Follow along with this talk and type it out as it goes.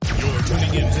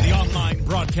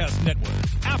broadcast network,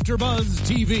 AFTERBUZZ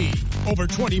TV. Over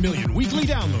 20 million weekly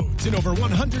downloads in over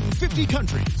 150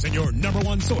 countries, and your number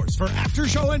one source for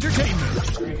after-show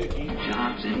entertainment.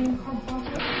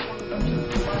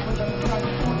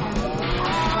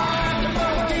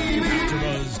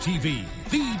 AFTERBUZZ TV,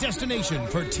 the destination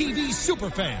for TV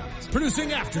superfans. Producing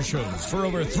aftershows for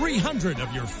over 300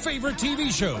 of your favorite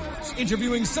TV shows.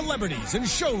 Interviewing celebrities and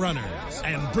showrunners.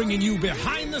 And bringing you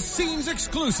behind-the-scenes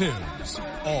exclusives.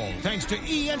 All thanks to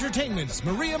E! Entertainment's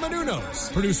Maria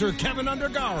Menounos, producer Kevin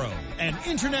Undergaro, and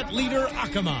internet leader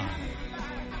Akamai.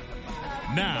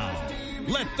 Now,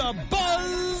 let the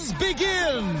buzz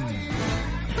begin!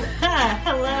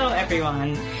 Hello,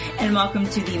 everyone, and welcome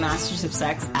to the Masters of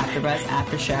Sex AfterBuzz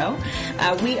After Show.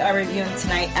 We are reviewing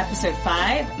tonight Episode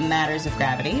 5, Matters of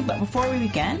Gravity. But before we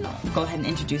begin, we'll go ahead and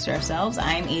introduce ourselves.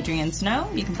 I'm Adrian Snow.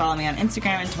 You can follow me on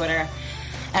Instagram and Twitter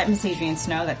at Miss Adrian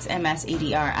Snow. That's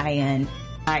MSADRIAN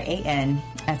 @SNOW. I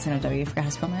forgot how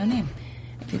to spell my own name.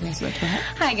 If you guys would go ahead.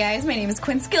 Hi guys, my name is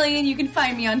Quinn Scillian. You can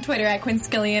find me on Twitter at Quinn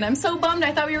Scillian. I'm so bummed.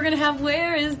 I thought we were going to have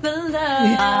Where is the Love?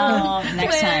 Oh,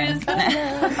 next Where time. is the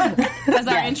Love? That's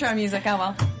our intro music. Oh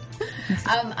well.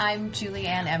 I'm Julie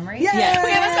Ann Emery. Yes.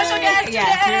 We have a special guest today.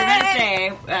 Yes, we were going to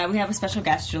say we have a special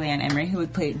guest, Julie Ann Emery, who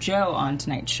would play Joe on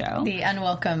tonight's show. The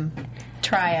unwelcome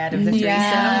triad of the threesome.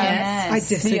 Yes. I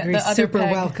disagree. Super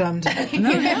welcomed.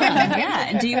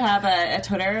 Yeah. Do you have a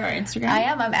Twitter or Instagram? I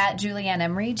am. I'm at Julie Ann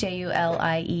Emery,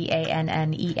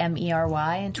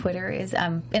 JulianNEmery, and Twitter is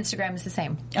Instagram is the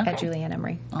same at Julie Ann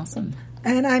Emery. Awesome.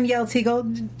 And I'm Yael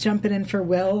Tygiel, jumping in for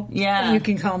Will. Yeah. You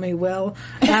can call me Will.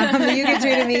 You can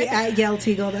tweet at me at Yael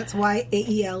Tygiel. That's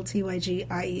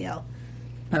YAELTYGIEL.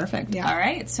 Perfect. Yeah. All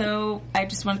right. So I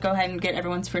just want to go ahead and get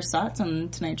everyone's first thoughts on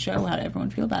tonight's show. How did everyone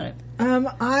feel about it?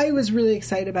 I was really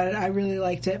excited about it. I really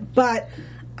liked it. But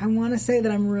I want to say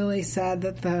that I'm really sad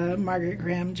that the Margaret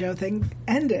Graham Joe thing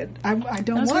ended. I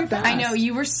don't want that. I know,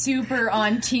 you were super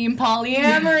on team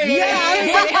polyamory. Yeah,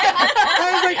 I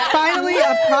was like, finally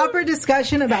a proper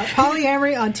discussion about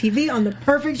polyamory on TV, on the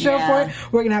perfect show for it.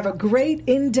 We're going to have a great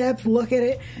in-depth look at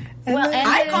it. And Well, and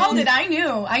I called it. I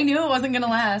knew it wasn't going to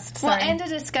last. Well, Sorry. and a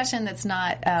discussion that's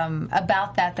not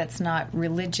about that's not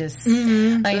religious.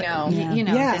 I know. You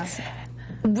know, Yeah.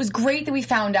 It was great that we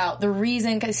found out the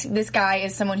reason, because this guy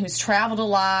is someone who's traveled a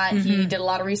lot. He did a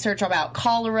lot of research about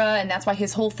cholera, and that's why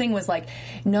his whole thing was like,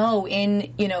 no, in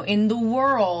the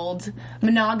world,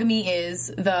 monogamy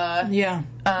is the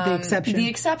exception. The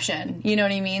exception. You know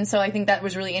what I mean? So I think that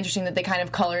was really interesting that they kind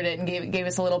of colored it and gave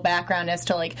us a little background as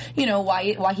to, like, you know,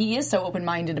 why he is so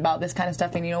open-minded about this kind of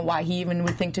stuff, and, you know, why he even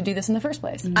would think to do this in the first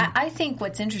place. I think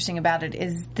what's interesting about it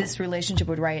is this relationship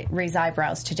would raise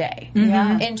eyebrows today.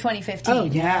 In 2015. Oh,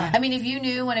 yeah. I mean, if you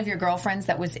knew one of your girlfriends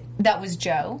that was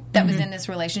Joe, that was in this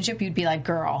relationship, you'd be like,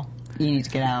 girl, You need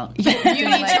to get out. You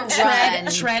need to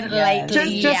tread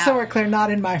lightly. Just so we're clear,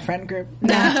 not in my friend group.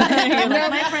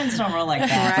 My friends don't roll like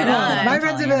that. Right on. My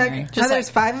friends would be like, there's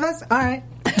 5 of us? All right.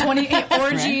 20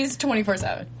 orgies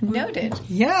 24/7. Noted.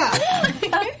 Yeah.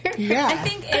 Yeah. I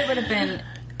think it would have been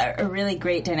a really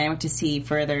great dynamic to see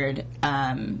furthered.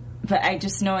 But I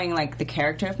just knowing, like, the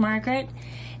character of Margaret,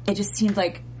 it just seemed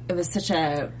like it was such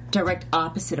a direct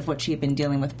opposite of what she had been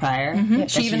dealing with prior.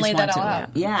 That She even just laid that wanted all to- out.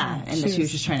 Yeah, and that she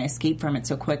was just trying to escape from it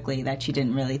so quickly that she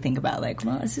didn't really think about, like,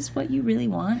 well, is this what you really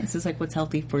want? Is this, like, what's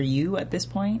healthy for you at this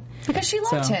point? Because she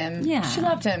loved him. Yeah. She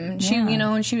loved him. She, you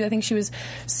know, and I think she was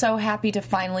so happy to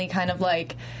finally kind of,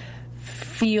 like,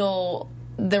 feel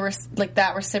there was, like,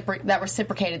 that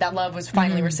reciprocated. That love was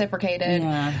finally reciprocated.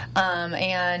 Yeah.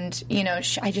 And, you know,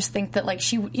 I just think that, like,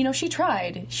 she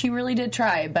tried. She really did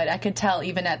try. But I could tell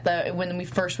even when we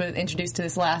first were introduced to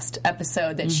this last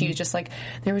episode that she was just, like,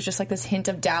 there was just, like, this hint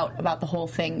of doubt about the whole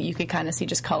thing. You could kind of see,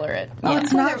 just color it. Oh,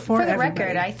 it's not for the everybody.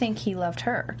 record, I think he loved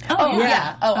her. Oh,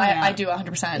 yeah. Oh, I do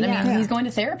 100%. I mean, he's going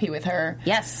to therapy with her.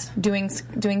 Yes. Doing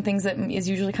things that is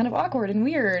usually kind of awkward and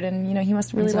weird, and, you know, he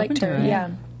must have really liked her. Yeah.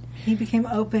 He became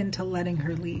open to letting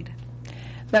her lead.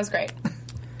 That was great.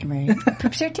 Right.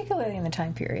 Particularly in the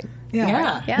time period.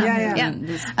 Yeah. Yeah.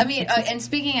 I mean, and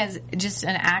speaking as just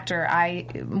an actor,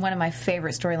 one of my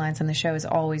favorite storylines on the show has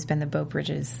always been the Beau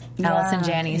Bridges, Allison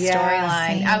Janney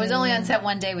storyline. I was only on set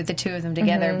one day with the two of them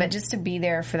together, but just to be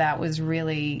there for that was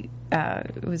really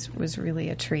was really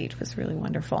a treat. Was really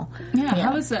wonderful. Yeah.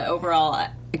 How was the overall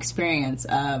experience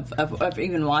of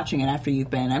even watching it after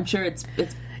you've been? I'm sure it's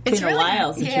been really, a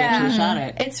while since you actually shot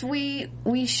it. It's we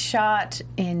shot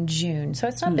in June, so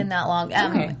it's not been that long.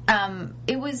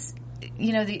 It was,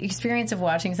 the experience of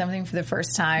watching something for the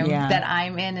first time that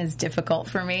I'm in is difficult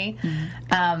for me.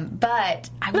 But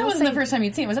I That wasn't the first time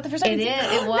you'd seen it. Was that the first time you'd seen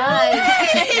it? It was.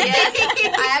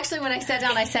 Yes. I actually, when I sat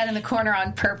down, I sat in the corner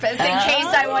on purpose in case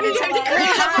I wanted to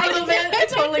cringe up a little bit. I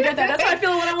totally get that. That's how I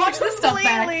feel when I watch this stuff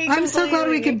back. I'm so glad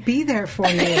we could be there for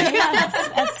you. Yes,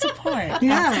 as support.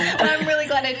 Yeah. And I'm really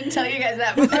glad I didn't tell you guys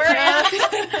that beforehand.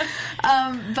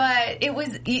 But it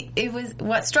was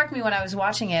what struck me when I was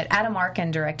watching it. Adam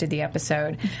Arkin directed the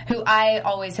episode, who I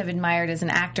always have admired as an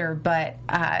actor, but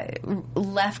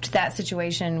left that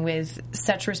situation with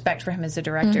such respect for him as a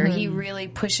director. He really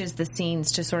pushes the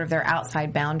scenes to sort of their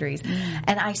outside boundaries.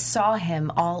 And I saw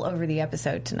him all over the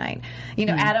episode tonight.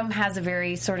 Adam has a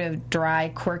very sort of dry,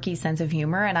 quirky sense of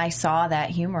humor, and I saw that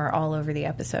humor all over the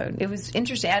episode. It was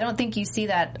interesting. I don't think you see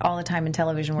that all the time in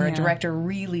television where a director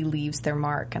really leaves their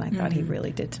mark, and I thought he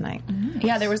really did tonight.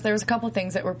 Yeah, there was a couple of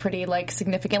things that were pretty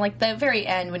significant. Like the very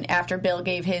end, when after Bill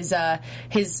gave his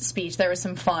speech, there was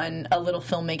some fun, a little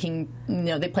filmmaking.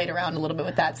 They played around a little bit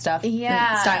with that stuff,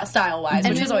 style wise,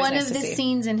 which is always nice to see. One of the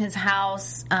scenes in his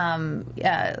house,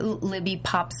 Libby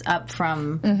pops up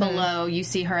from below. You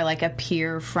see her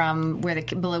appear from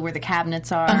below where the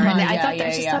cabinets are. And I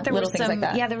thought there was some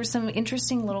there were some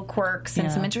interesting little quirks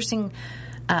and some interesting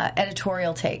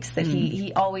editorial takes that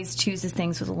he always chooses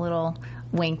things with a little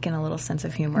wink and a little sense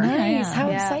of humor. Nice. How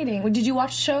exciting. Did you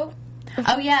watch the show?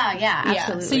 Oh, yeah,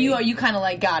 absolutely. So you kind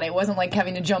of got it. It wasn't like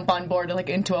having to jump on board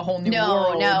into a whole new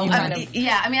world. No.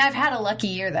 I've had a lucky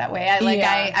year that way.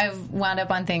 I've wound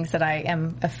up on things that I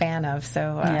am a fan of.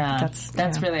 So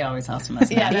that's really always awesome.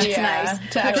 That's nice.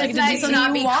 It's nice to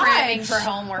not be craving for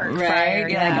homework. Right.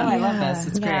 You're I love this.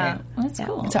 It's great. Well, that's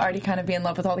cool. To already kind of be in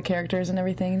love with all the characters and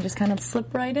everything and just kind of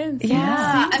slip right in.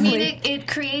 Yeah. It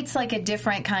creates a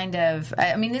different kind of...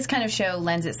 this kind of show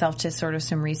lends itself to sort of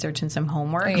some research and some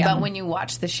homework. Yeah. But when you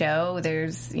watch the show,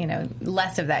 there's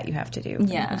less of that you have to do.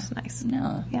 Yeah, it's nice.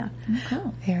 No, yeah,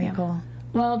 cool, very cool.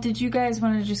 Well, did you guys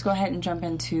want to just go ahead and jump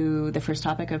into the first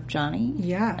topic of Johnny?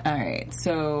 Yeah. All right.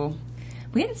 So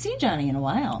we hadn't seen Johnny in a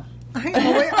while.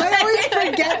 I always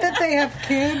forget that they have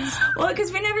kids. Well,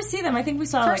 because we never see them. I think we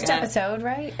saw first episode,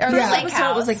 right? Or first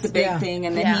episode was the big thing,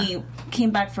 and then he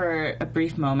came back for a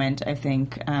brief moment. I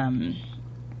think.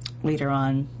 Later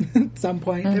on. At some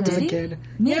point. It was a kid.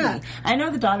 Maybe. Yeah. I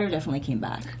know the daughter definitely came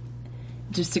back.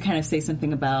 Just to kind of say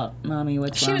something about, Mommy,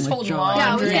 what's wrong with Johnny. She was folding laundry.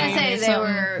 Yeah, I was going to say they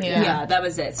were... Yeah, that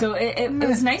was it. So it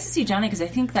was nice to see Johnny, because I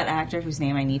think that actor whose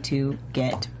name I need to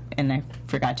get, and I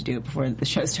forgot to do it before the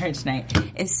show started tonight,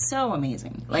 is so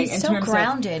amazing. He's so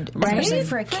grounded, especially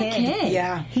for a kid.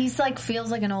 Yeah. He's feels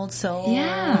like an old soul.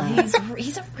 Yeah.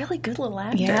 He's a really good little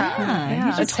actor.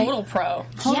 Yeah. He's a total pro.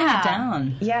 Holding it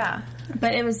down. Yeah.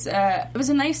 But it was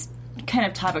a nice kind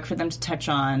of topic for them to touch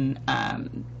on,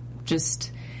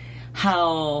 just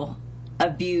how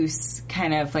abuse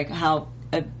kind of how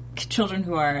children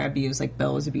who are abused, like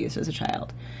Bill was abused as a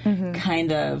child,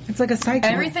 kind of... It's like a cycle.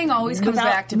 Everything always comes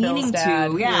back to Bill's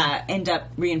dad. End up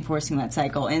reinforcing that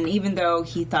cycle. And even though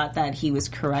he thought that he was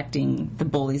correcting the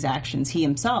bully's actions, he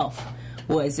himself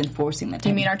was enforcing that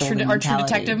type You mean our true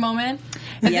detective moment?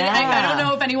 Yeah. I don't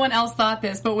know if anyone else thought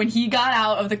this, but when he got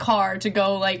out of the car to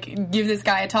go give this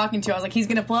guy a talking to, I was like, he's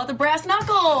going to pull out the brass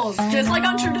knuckles, just like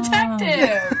on True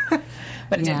Detective.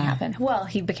 But it didn't happen. Well,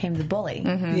 he became the bully.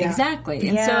 Mm-hmm. Yeah. Exactly.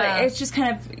 And so it's just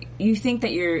kind of, you think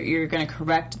that you're going to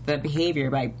correct the behavior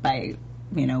by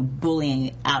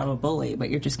bullying out of a bully, but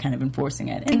you're just kind of enforcing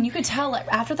it. And you could tell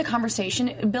after the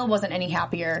conversation, Bill wasn't any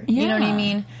happier. You know what I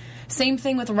mean? Same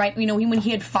thing with when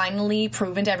he had finally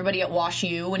proven to everybody at Wash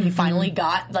U, when he finally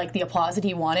got the applause that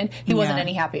he wanted, he wasn't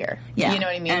any happier. Yeah. You know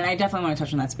what I mean? And I definitely want to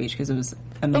touch on that speech because it was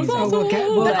amazing. But also,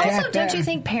 don't you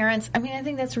think parents? I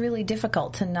think that's really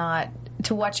difficult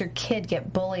to watch your kid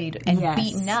get bullied and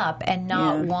beaten up and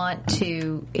not want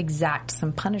to exact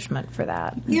some punishment for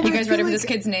that. Yeah, you guys ready for this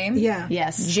kid's name? Yeah.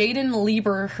 Yes. Jaden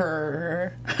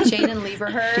Lieberher.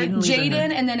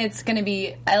 Jaden, and then it's going to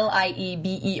be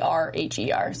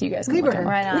Lieberher. So you guys can look him.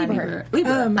 Right on.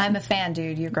 Lieberher. I'm a fan,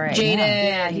 dude. You're great.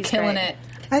 Jaden, he's killing it.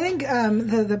 I think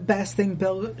the best thing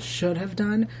Bill should have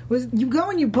done was you go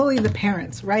and you bully the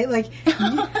parents, right?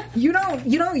 You don't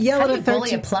yell at a 13.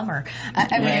 Bully a plumber.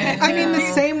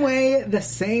 The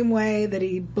same way that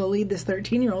he bullied this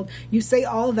 13-year-old. You say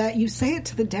all that. You say it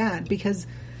to the dad because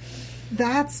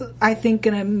that's, I think,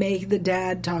 going to make the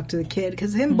dad talk to the kid.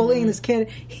 Because him bullying this kid,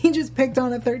 he just picked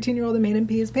on a 13-year-old and made him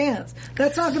pee his pants.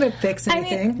 That's not going to fix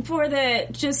anything. I mean, for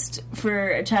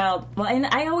a child, well, and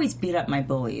I always beat up my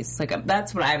bullies. Like,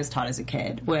 that's what I was taught as a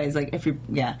kid, was, like, if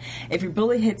your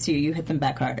bully hits you, you hit them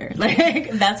back harder.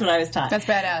 Like, that's what I was taught. That's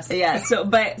badass. Yeah, so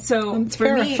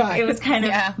for me, it was kind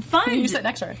of fun. You sit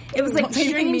next to her. It was, like,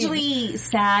 strangely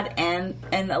sad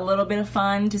and a little bit of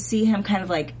fun to see him kind of,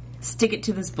 like, stick it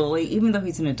to this bully, even though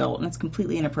he's an adult and it's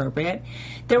completely inappropriate.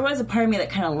 There was a part of me that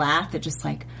kind of laughed at just,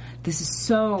 like, this is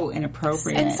so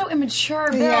inappropriate. And so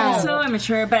immature, Bill. Yeah, so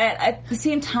immature. But at the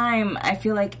same time, I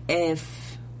feel like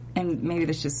and maybe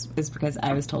this just is because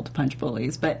I was told to punch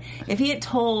bullies, but if he had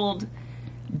told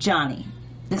Johnny,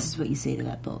 this is what you say to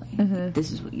that bully.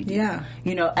 This is what you do. Yeah.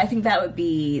 You know, I think that would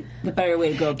be the better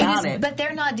way to go about it. But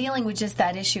they're not dealing with just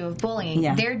that issue of bullying.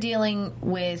 Yeah. They're dealing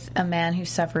with a man who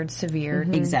suffered severe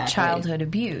childhood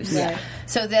abuse. Yeah.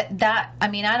 So that I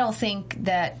mean, I don't think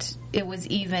that it was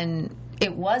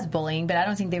bullying, but I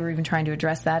don't think they were even trying to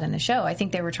address that in the show. I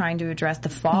think they were trying to address the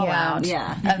fallout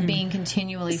of being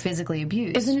continually physically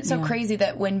abused. Isn't it so crazy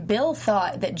that when Bill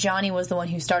thought that Johnny was the one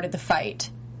who started the fight,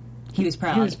 he was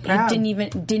proud. He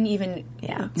didn't even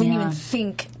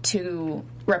think to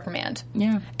reprimand.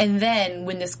 Yeah. And then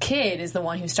when this kid is the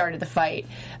one who started the fight,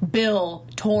 Bill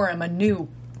tore him a new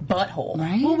butthole.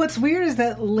 Right? Well, what's weird is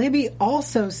that Libby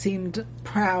also seemed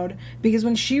proud, because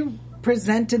when she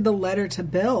presented the letter to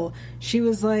Bill, she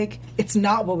was like, it's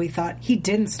not what we thought. He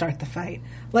didn't start the fight.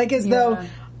 Like, as though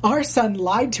our son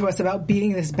lied to us about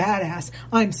being this badass.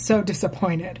 I'm so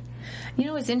disappointed. You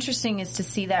know what's interesting is to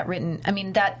see that written. I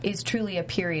mean, that is truly a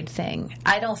period thing.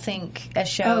 I don't think a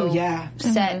show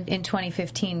set in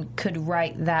 2015 could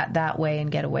write that way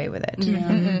and get away with it.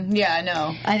 Yeah, I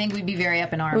know. I think we'd be very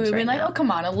up in arms. We'd be like, oh,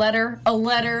 come on, a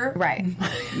letter. Right.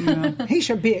 He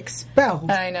should be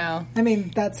expelled. I know. I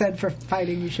mean, that said, for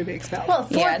fighting, you should be expelled. Well,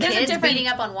 there's kids beating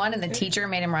up on one, and the teacher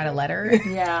made him write a letter.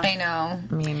 Yeah, I know.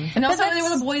 I mean, and also there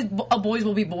was a boys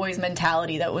will be boys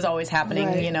mentality that was always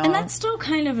happening. You know, and that's still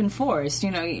kind of enforced.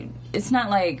 You know, it's not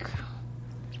like,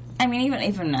 I mean,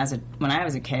 even when I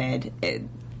was a kid,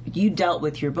 you dealt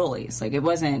with your bullies. Like, it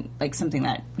wasn't like something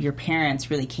that your parents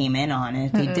really came in on. And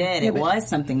if they did, it was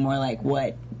something more like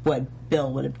what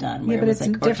Bill would have done. Where but it was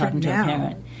it's like, different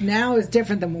now. Now is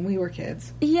different than when we were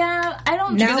kids. Yeah, I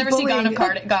don't. Have you ever seen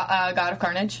God of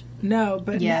Carnage? No,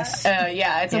 but yes,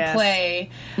 it's a play.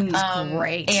 It's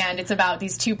great, and it's about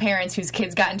these two parents whose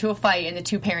kids got into a fight, and the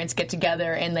two parents get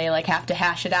together and they like have to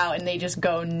hash it out, and they just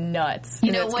go nuts.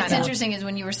 You know what's interesting is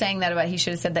when you were saying that about he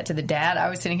should have said that to the dad. I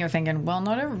was sitting here thinking, well,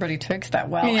 not everybody takes that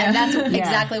well, and that's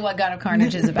exactly what God of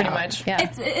Carnage is about. Pretty much,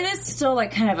 it is still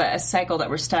like kind of a cycle that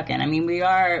we're stuck in. I mean,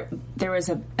 there was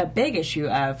a big issue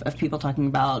of people talking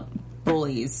about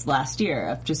bullies last year.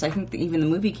 Of just, I think even the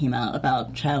movie came out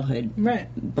about childhood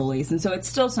bullies, and so it's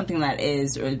still something that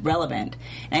is relevant,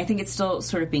 and I think it's still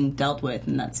sort of being dealt with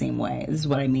in that same way. This is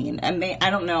what I mean. I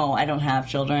don't know. I don't have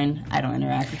children. I don't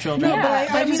interact with children. Yeah,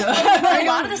 but a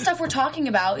lot of the stuff we're talking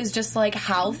about is just like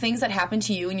how things that happen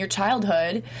to you in your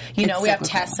childhood. You know, we have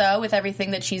Tessa with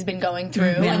everything that she's been going through,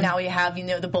 and now we have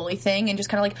the bully thing, and just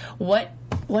kind of like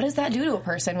what does that do to a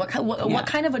person? What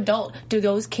kind of adult do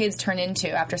those kids turn into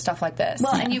after stuff like this?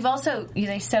 Well, and you've also,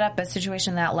 they set up a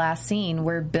situation in that last scene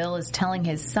where Bill is telling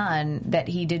his son that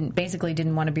he didn't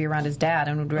want to be around his dad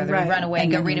and would rather run away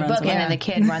and go read a book, and then the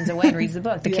kid runs away and reads the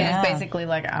book. The kid is basically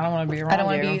like, I don't want to be around you. I don't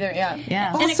want to be either,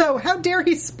 yeah. Also, how dare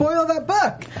he spoil that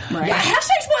book? Right. Yeah,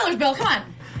 hashtag spoilers, Bill, come on.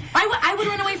 I would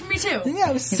run away from you too. Yeah,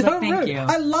 it was so rude. You.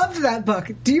 I loved that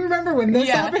book. Do you remember when this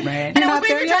happened? Right. And I was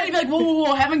waiting for Johnny to be like,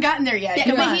 whoa, haven't gotten there yet.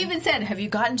 Yeah, but he even said, have you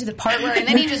gotten to the part where, and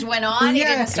then he just went on, he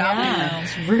didn't stop. It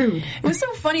was rude. It was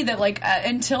so funny that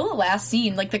until the last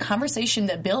scene, the conversation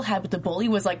that Bill had with the bully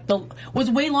was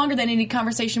way longer than any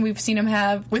conversation we've seen him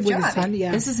have with Johnny. His son,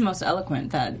 This is the most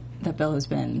eloquent that Bill has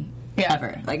been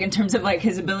ever. Like, in terms of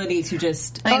his ability to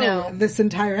just this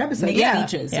entire episode. Make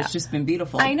speeches. It's just been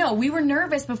beautiful. I know. We were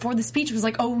nervous before the speech. It was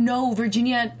like, oh no,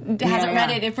 Virginia hasn't read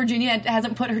it. If Virginia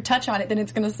hasn't put her touch on it, then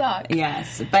it's going to suck.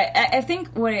 Yes. But I think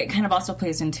what it kind of also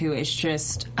plays into is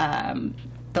just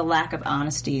the lack of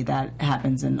honesty that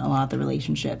happens in a lot of the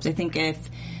relationships. I think if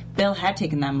Bill had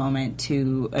taken that moment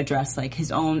to address his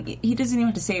own, he doesn't even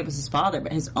have to say it was his father,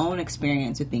 but his own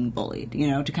experience with being bullied,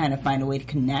 to kind of find a way to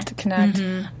connect.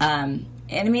 And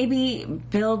maybe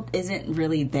Bill isn't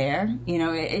really there.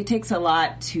 It takes a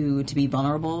lot to be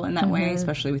vulnerable in that way,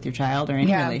 especially with your child or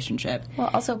any relationship. Well,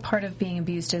 also part of being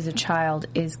abused as a child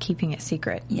is keeping it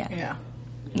secret. Yeah.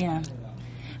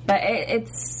 But it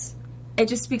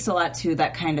just speaks a lot to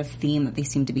that kind of theme that they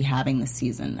seem to be having this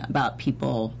season about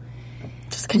people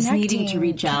just needing to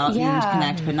reach out and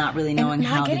connect, but not really knowing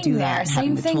how to do that.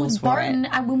 Same thing with Barton.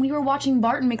 When we were watching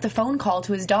Barton make the phone call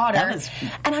to his daughter,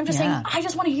 and I'm just saying, I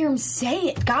just want to hear him say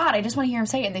it. God, I just want to hear him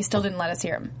say it. And they still didn't let us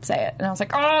hear him say it. And I was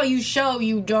like, oh,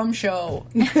 you dumb show.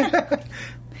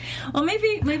 Well,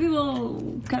 maybe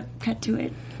we'll cut to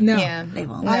it. No, they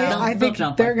won't. I think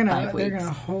they're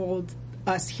gonna hold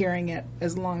us hearing it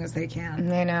as long as they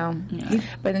can. I know,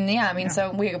 but then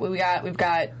so we've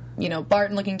got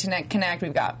Barton looking to connect.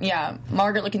 We've got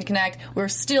Margaret looking to connect. We're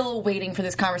still waiting for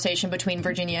this conversation between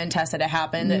Virginia and Tessa to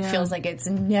happen. That feels like it's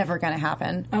never going to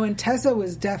happen. Oh, and Tessa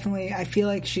was definitely. I feel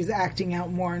like she's acting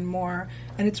out more and more,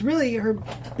 and it's really her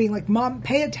being like, "Mom,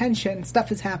 pay attention.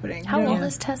 Stuff is happening." How old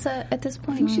is Tessa at this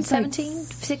point? She's 17,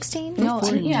 16? No,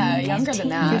 younger than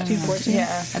that. 15, 14. Yeah,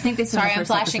 I think they. Sorry, I'm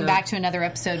flashing back to another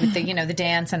episode with the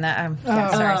dance and the.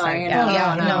 Sorry.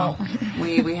 No.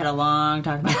 We had a long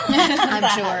talk about. I'm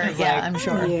sure. I'm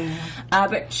sure. Yeah.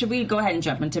 But should we go ahead and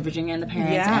jump into Virginia and the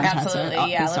parents? Yeah, and absolutely.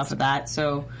 Tessa, based off of that.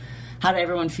 So, how did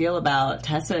everyone feel about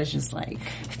Tessa? It's just like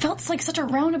it felt like such a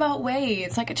roundabout way.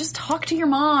 It's like just talk to your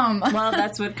mom. Well,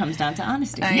 that's what comes down to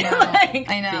honesty. I know.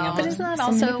 I know. But isn't that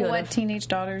also what teenage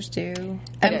daughters do?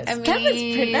 That's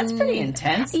pretty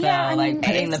intense, though. Yeah,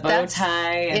 putting the bow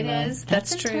tie. It is.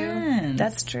 That's true.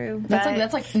 That's true.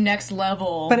 That's like next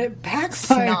level. But it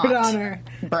backfired on her.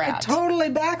 Brat. It totally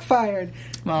backfired.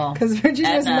 Well, because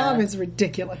Virginia's mom is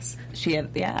ridiculous. She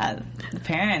had, the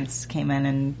parents came in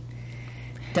and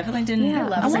definitely didn't. I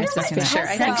love her sister. Sure.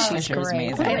 I think she's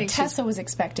great. What do you think Tessa was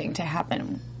expecting to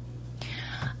happen?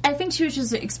 I think she was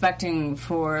just expecting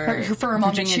for her mom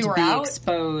Virginia to be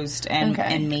exposed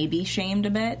and maybe shamed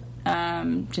a bit,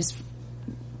 just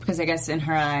because I guess in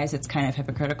her eyes it's kind of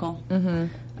hypocritical.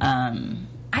 Mm-hmm.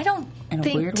 I don't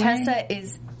think Tessa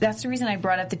is. That's the reason I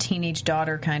brought up the teenage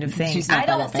daughter kind of thing. I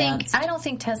don't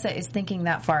think Tessa is thinking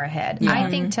that far ahead. Yeah. I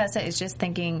think Tessa is just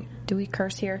thinking, do we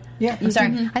curse here? Yeah. I'm sorry.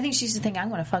 Mm-hmm. I think she's just thinking, I'm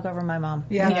going to fuck over my mom.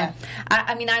 Yeah.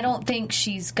 I don't think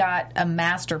she's got a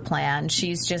master plan.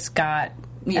 She's just got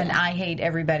an I hate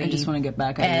everybody. I just want to get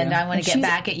back at you. And I want to get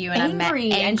back at you. And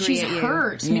angry, I'm angry and she's at you.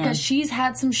 hurt because she's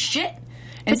had some shit.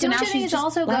 But don't you think it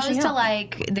also goes to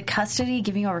like the custody,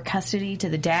 giving over custody to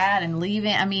the dad and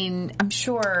leaving? I mean, I'm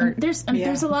sure there's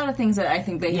a lot of things that I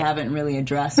think they haven't really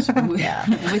addressed with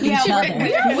each other.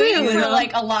 We're waiting for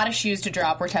like a lot of shoes to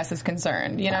drop where Tessa's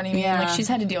concerned. You know what I mean? Yeah. Like she's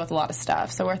had to deal with a lot of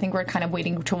stuff, so I think we're kind of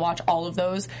waiting to watch all of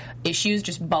those issues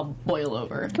just boil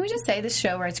over. Can we just say this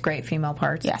show writes great female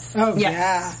parts? Yes. Oh yes.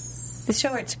 Yeah. This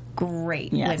show writes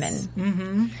great women.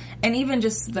 Mm-hmm. And even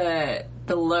just the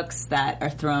looks that are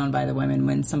thrown by the women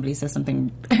when somebody says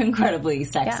something incredibly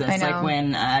sexist, like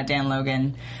when Dan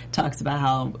Logan talks about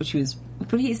how she was. What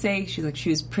did he say? She's like she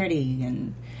was pretty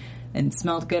and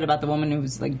smelled good about the woman who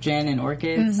was like gin and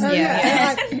orchids.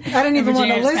 Mm-hmm. I didn't even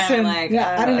want to listen. I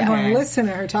didn't even want to listen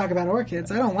to her talk about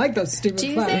orchids. I don't like those stupid. Do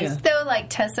you think though, like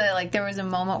Tessa, like there was a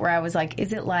moment where I was like,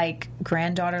 is it like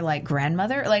granddaughter, like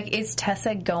grandmother? Like is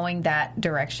Tessa going that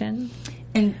direction?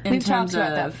 In terms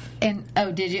about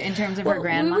of did you in terms of her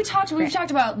grandma? We've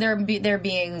talked about there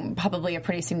being probably a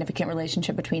pretty significant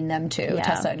relationship between them two,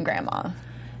 Tessa and grandma.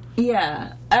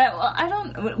 Yeah, I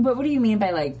don't. What do you mean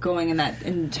by like going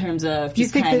in terms of? Do you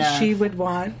think that she would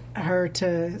want her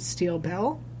to steal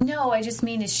Belle? No, I just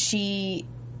mean is she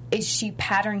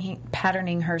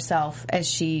patterning herself as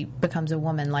she becomes a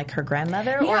woman like her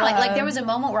grandmother, or like there was a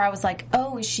moment where I was like,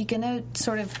 oh, is she gonna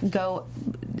sort of go?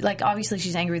 Like obviously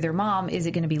she's angry with her mom. Is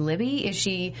it going to be Libby? Is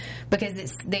she because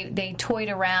they toyed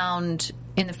around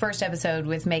in the first episode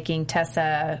with making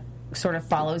Tessa sort of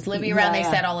follows Libby around. They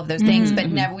said all of those things, but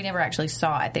we never actually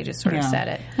saw it. They just sort of said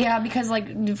it. Yeah, because like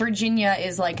Virginia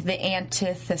is like the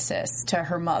antithesis to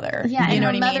her mother. Yeah, and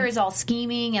her mother is all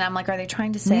scheming, and I'm like, are they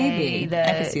trying to say that?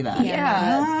 I can see that.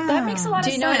 Yeah, that makes a lot of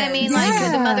sense. Do you know what I mean?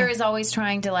 Like the mother is always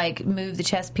trying to like move the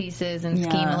chess pieces and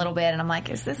scheme a little bit, and I'm like,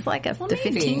 is this like the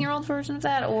 15-year-old version of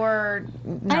that, or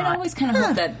not? I always kind of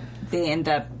hope that they end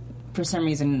up, for some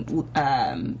reason,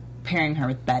 pairing her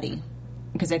with Betty.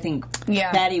 Because I think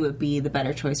Betty would be the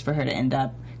better choice for her to end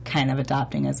up kind of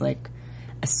adopting as like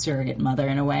a surrogate mother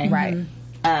in a way, right?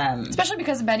 Especially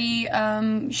because Betty,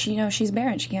 she's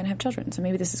barren; she can't have children. So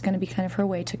maybe this is going to be kind of her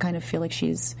way to kind of feel like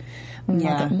she's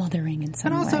mothering in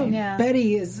some way. And also,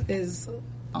 Betty is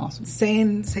awesome,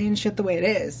 saying shit the way it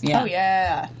is. Yeah. Oh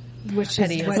yeah. Which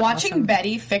is watching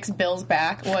Betty fix Bill's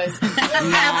back was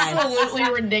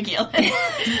absolutely ridiculous.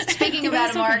 Speaking of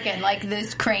Adam Arkin, like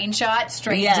this crane shot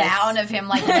straight down of him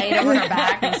like laid over her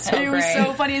back was so great. It was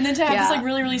so funny, and then to have this like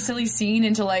really really silly scene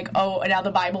into like, oh, now the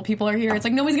Bible people are here. It's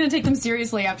like nobody's gonna take them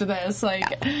seriously after this.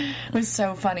 Like it was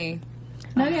so funny.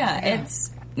 No, it's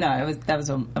that was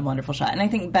a wonderful shot. And I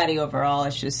think Betty overall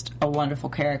is just a wonderful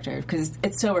character because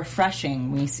it's so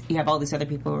refreshing when you have all these other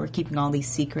people who are keeping all these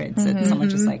secrets and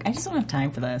someone's just like, I just don't have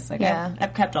time for this. Like,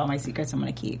 I've kept all my secrets I'm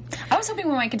going to keep. I was hoping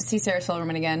we might get to see Sarah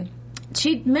Silverman again.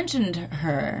 She mentioned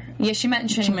her. Yeah, she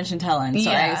mentioned Helen, so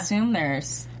I assume they're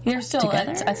still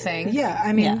together? A thing. Yeah,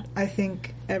 I mean, I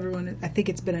think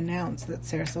it's been announced that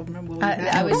Sarah Silverman will be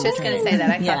back. I was just going to say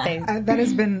that. I thought that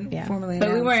has been formally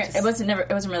announced. But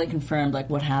it wasn't really confirmed, like,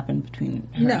 what happened between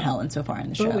her and Helen so far in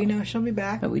the show. But we know she'll be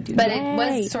back. But we do. But it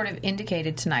was sort of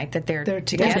indicated tonight that they're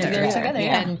together. They're together,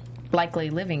 and likely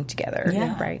living together.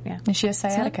 Yeah. Right, yeah. And she has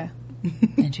sciatica.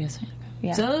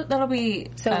 Yeah. So that'll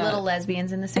be little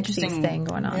lesbians in the 60s thing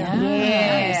going on.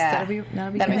 Yeah.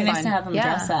 That'll be nice to have them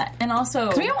address that. And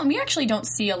also, we actually don't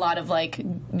see a lot of like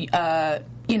gay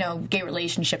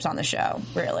relationships on the show,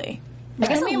 really. I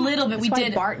guess a little bit. We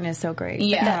did. Barton is so great.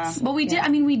 Yeah. Well, we did. I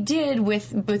mean, we did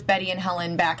with Betty and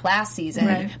Helen back last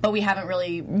season, but we haven't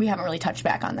really touched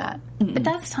back on that. But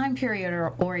that's time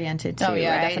period oriented too, right?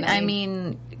 Definitely. I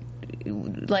mean,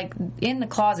 like in the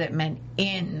closet meant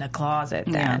in the closet.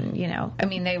 Then I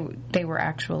mean, they were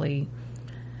actually.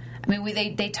 I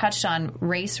mean, they touched on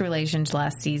race relations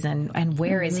last season, and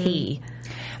where is he?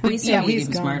 We see he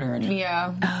was murdered.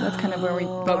 Yeah, that's kind of where we.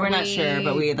 But we're not sure.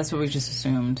 But that's what we just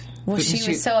assumed. Well, she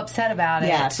was so upset about it.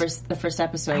 Yeah, the first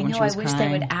episode when she was I wish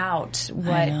crying. they would out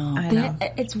what. I know.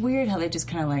 It's weird how they just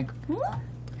kind of like.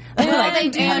 Well, they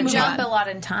do jump a lot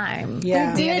in time.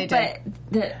 Yeah, they did.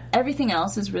 But everything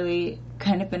else has really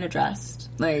kind of been addressed.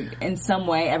 Like, in some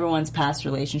way, everyone's past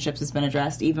relationships has been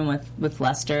addressed, even with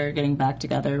Lester getting back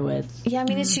together with... Yeah, I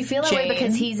mean, does she feel that way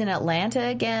because he's in Atlanta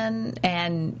again,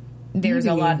 and there's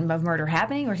a lot of murder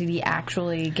happening, or did he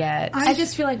actually get... I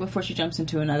just feel like before she jumps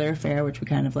into another affair, which we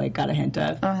kind of, like, got a hint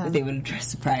of, that they would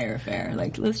address the prior affair.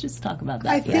 Like, let's just talk about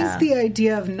that. I think the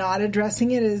idea of not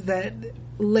addressing it is that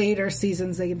later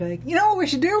seasons they can be like, you know what we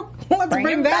should do? Let's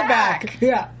bring that back.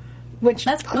 Yeah. Which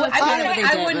that's cool.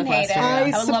 I wouldn't hate it. I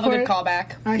would love a good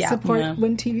callback. I support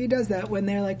when TV does that, when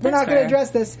they're like, we're not going to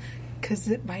address this because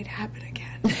it might happen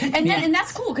again. And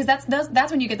that's cool because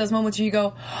that's when you get those moments where you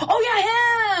go, oh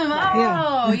yeah, him.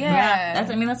 Oh yeah.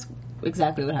 That's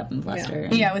exactly what happened with Lester.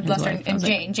 Yeah, with Lester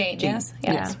and Jane. Yes.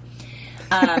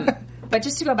 But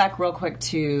just to go back real quick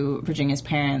to Virginia's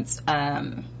parents,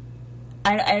 I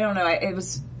don't know. It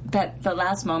was the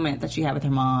last moment that she had with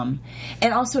her mom,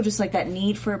 and also just like that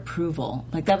need for approval.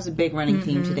 Like that was a big running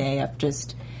theme today of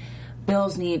just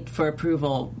Bill's need for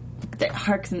approval that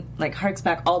harks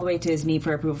back all the way to his need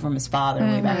for approval from his father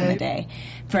way back in the day,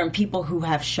 from people who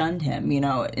have shunned him,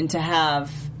 and to have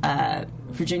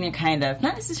Virginia kind of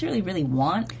not necessarily really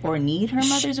want or need her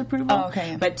mother's approval,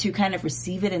 but to kind of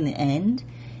receive it in the end.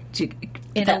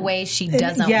 In a way she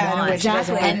doesn't want.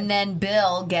 Exactly. And then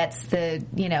Bill gets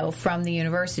from the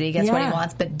university, gets what he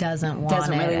wants, but doesn't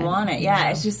really want it.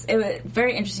 Yeah, it's just, it was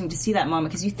very interesting to see that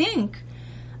moment, because you think,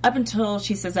 up until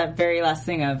she says that very last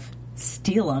thing of,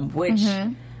 steal him, which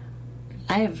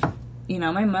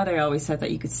my mother always said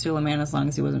that you could steal a man as long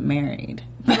as he wasn't married.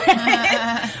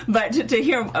 But to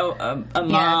hear a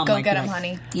mom go get him,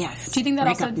 honey. Yes. Do you think that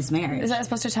also this marriage? Is that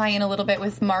supposed to tie in a little bit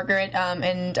with Margaret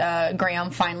and Graham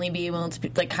finally be able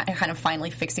to kind of finally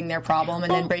fixing their problem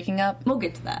and then breaking up? We'll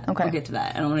get to that. Okay. We'll get to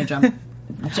that. I don't want to jump.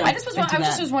 I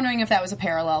was wondering if that was a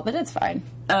parallel, but it's fine.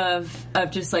 Of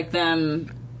just like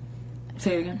them.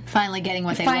 Say it again. Finally getting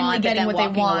what they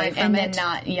want, and then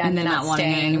not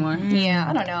wanting it anymore. Yeah,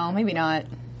 I don't know. Maybe not.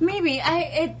 Maybe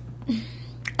I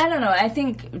don't know. I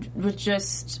think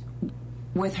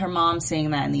with her mom saying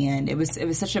that in the end, it was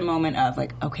such a moment of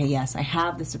like, okay, yes, I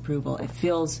have this approval. It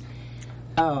feels,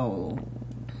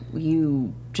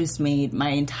 you just made my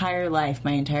entire life,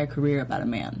 my entire career about a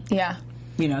man. Yeah.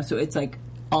 So it's like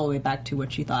all the way back to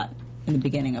what she thought in the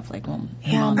beginning of like,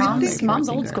 mom's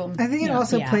old school. I think it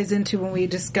also plays into when we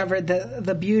discovered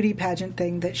the beauty pageant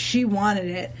thing, that she wanted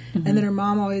it, and then her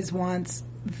mom always wants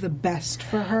the best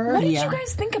for her. What did you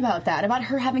guys think about that? About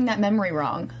her having that memory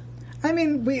wrong? I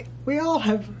mean, we all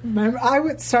have. I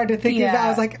would start to think of that. I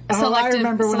was like, I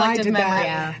remember when I did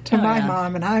that to my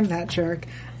mom, and I'm that jerk.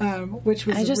 Which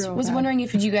was. I just was wondering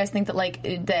if you guys think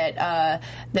that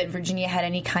that Virginia had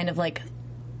any kind of like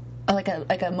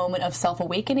a moment of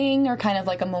self-awakening, or kind of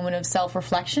like a moment of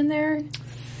self-reflection there?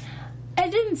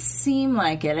 It didn't seem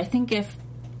like it. I think if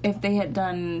they had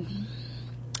done,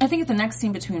 I think if the next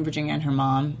scene between Virginia and her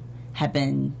mom had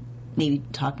been maybe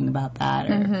talking about that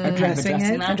or addressing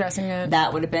it,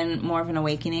 that would have been more of an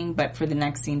awakening. But for the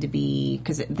next scene to be,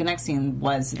 because the next scene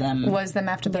was them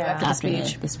after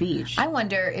the speech. I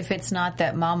wonder if it's not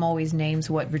that mom always names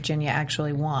what Virginia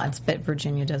actually wants, but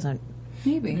Virginia doesn't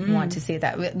want to see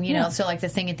that. You know, so like the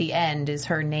thing at the end is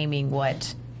her naming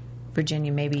what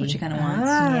Virginia maybe what she kind of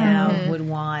wants. Would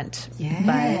want. Yeah.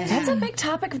 But That's a big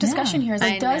topic of discussion here. Is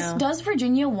like, does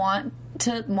Virginia want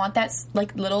that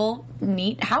like little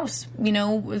neat house? You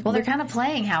know, well, they're kind of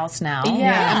playing house now.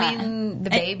 Yeah. I mean, the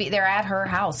baby, they're at her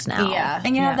house now. Yeah,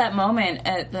 and you have that moment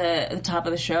at the top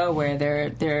of the show where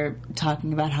they're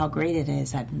talking about how great it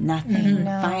is that nothing.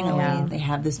 Finally, they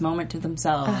have this moment to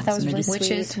themselves. That was really Which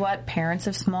sweet. is what parents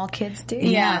of small kids do.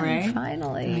 Yeah, right.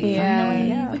 Finally.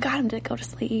 Yeah. We got him to go to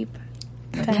sleep.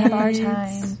 To have our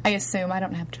time. I assume I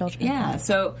don't have children. Yeah,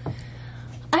 so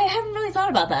I haven't really thought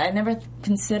about that. I never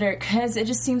considered, because it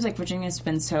just seems like Virginia's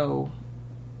been so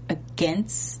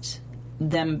against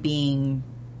them being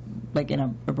like in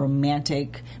a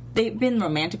romantic. They've been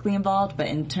romantically involved, but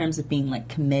in terms of being like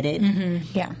committed,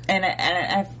 Yeah. And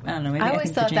I don't know. Maybe I always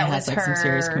think thought Virginia that has was like some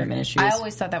serious her. commitment issues. I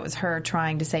always thought that was her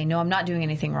trying to say, "No, I'm not doing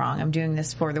anything wrong. I'm doing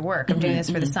this for the work. I'm doing this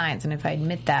for the science." And if I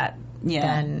admit that,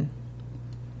 then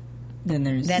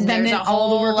there's a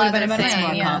whole other thing.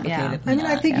 more complicated. I mean,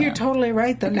 I think you're totally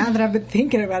right, though, now that I've been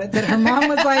thinking about it, that her mom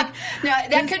was like... No,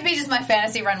 that could be just my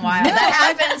fantasy run wild.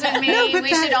 That happens with me. No, we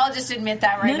should all just admit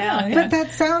that right now. But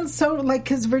that sounds so, like,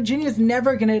 because Virginia's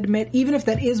never going to admit, even if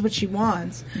that is what she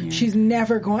wants, she's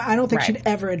never going... I don't think she'd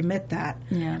ever admit that.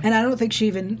 Yeah. And I don't think she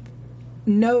even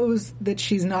knows that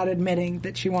she's not admitting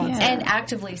that she wants it. And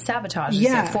actively sabotages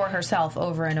it for herself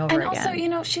over and over And again. also, you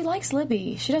know, she likes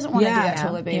Libby. She doesn't want to do that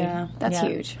to Libby. Yeah. That's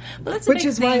huge. But that's a Which big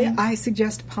is thing. why I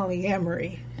suggest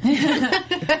polyamory.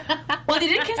 Well, they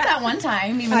did kiss that one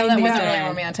time, even though that wasn't really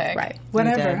romantic. Right.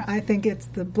 Whatever. I think it's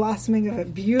the blossoming of a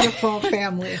beautiful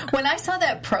family. When I saw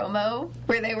that promo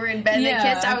where they were in bed and they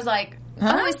kissed, I was like,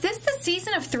 oh, is this the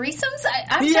season of threesomes?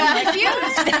 I'm so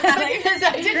confused. Because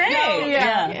I didn't know.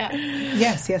 Yeah.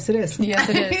 Yes, it is. Yes,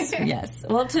 it is. Yes.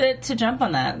 Well, to jump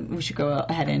on that, we should go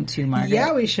ahead into Margaret.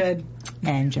 Yeah, we should.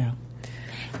 And Joe.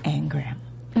 And Graham.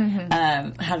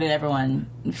 How did everyone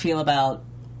feel about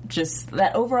just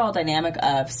that overall dynamic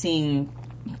of seeing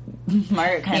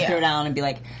Margaret kind of throw down and be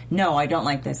like, no, I don't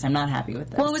like this. I'm not happy with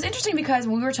this. Well, it was interesting because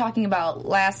we were talking about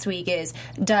last week is,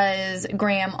 does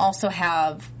Graham also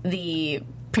have the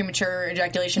premature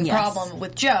ejaculation problem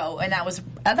with Joe? And that was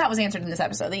answered in this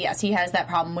episode. That yes, he has that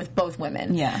problem with both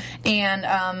women. Yeah.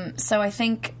 And so I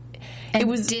think it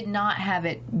was did not have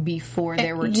it before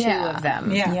there were two of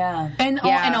them. Yeah. And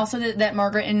also that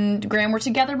Margaret and Graham were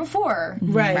together before.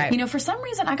 Right. You know, for some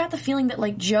reason, I got the feeling that,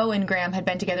 like, Joe and Graham had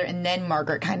been together and then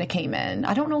Margaret kind of came in.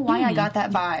 I don't know why I got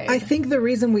that vibe. I think the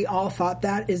reason we all thought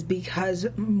that is because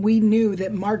we knew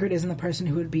that Margaret isn't the person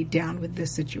who would be down with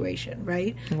this situation,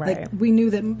 right? Like, we knew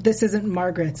that this isn't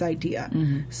Margaret's idea.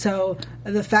 So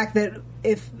the fact that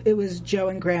if it was Joe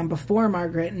and Graham before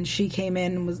Margaret and she came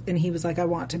in and he was like, I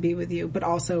want to be with you, but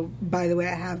also, by the way,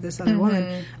 I have this other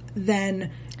woman, then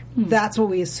that's what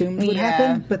we assumed would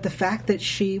happen. But the fact that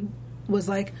she was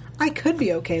like, I could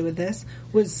be okay with this,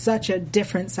 was such a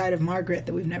different side of Margaret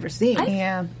that we've never seen.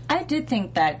 I did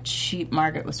think that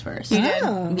Margaret was first. You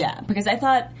did? Yeah, because I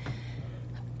thought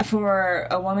for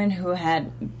a woman who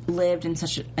had lived in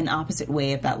such an opposite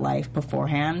way of that life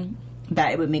beforehand,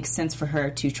 that it would make sense for her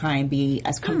to try and be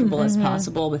as comfortable as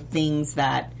possible with things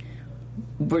that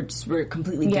were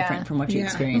completely different from what she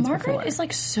experienced Margaret before. is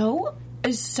like so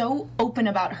open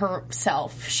about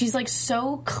herself. She's like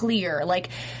so clear. Like,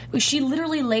 she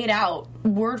literally laid out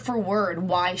word for word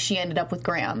why she ended up with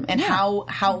Graham and how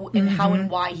and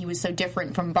why he was so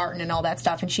different from Barton and all that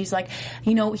stuff. And she's like,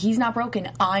 you know, he's not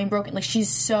broken, I'm broken. Like, she's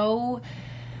so,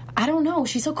 I don't know,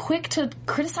 she's so quick to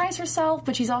criticize herself,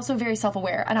 but she's also very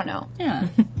self-aware. I don't know. Yeah.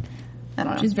 I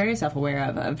don't know. She's very self-aware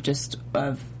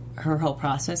of her whole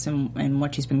process and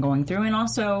what she's been going through, and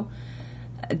also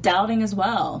doubting as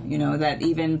well, you know, that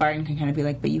even Barton can kind of be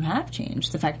like, but you have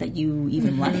changed. The fact that you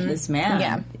even left this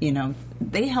man, you know,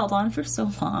 they held on for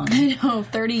so long. I know,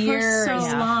 30 years. For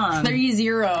so long. 30.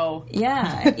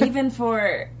 Yeah, even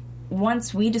for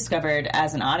once we discovered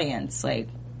as an audience, like,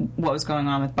 what was going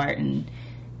on with Barton,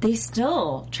 they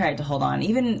still tried to hold on.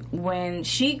 Even when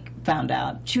she found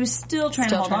out, she was still trying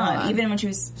to hold on. Even when she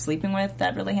was sleeping with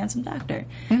that really handsome doctor.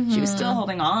 She was still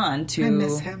holding on to... I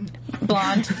miss him.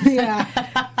 Blonde. To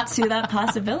that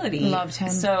possibility. Loved him.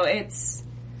 So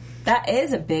that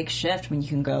is a big shift when you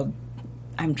can go,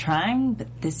 I'm trying, but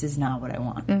this is not what I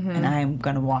want. And I'm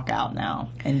going to walk out now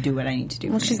and do what I need to do.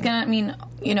 Well, she's going to, I mean,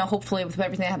 you know, hopefully with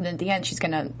everything that happened at the end, she's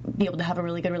going to be able to have a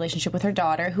really good relationship with her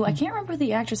daughter, who I can't remember who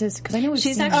the actress is, because I know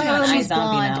she's actually on she's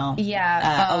blonde. now.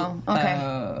 Yeah.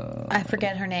 Okay. I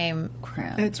forget her name.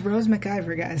 Crap. It's Rose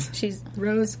McIver, guys. She's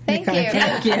Rose Thank McIver. you.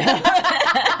 Thank you.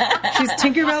 She's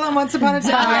Tinkerbell on Once Upon a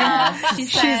Time.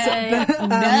 She's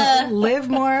Liv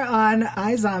More on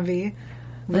iZombie.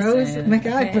 Rose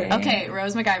McIver. Okay,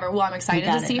 Rose McIver. Well, I'm excited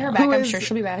to see her back. Who I'm is sure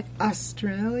she'll be back.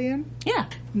 Australian? Yeah.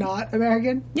 Not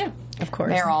American? Yeah. of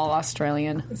course. They're all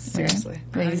Australian. Seriously.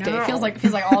 These days. It feels like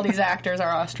all these actors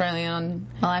are Australian.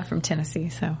 Well, I'm from Tennessee,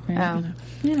 so. Well,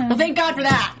 thank God for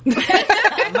that.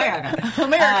 America.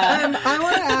 I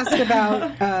want to ask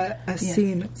about a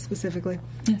scene specifically.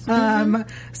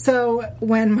 So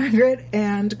when Margaret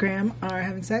and Graham are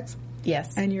having sex,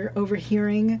 Yes. and you're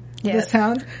overhearing the Yes.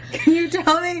 sound, can you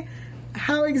tell me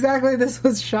how exactly this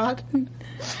was shot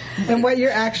and what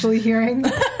you're actually hearing?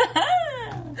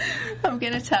 I'm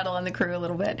going to tattle on the crew a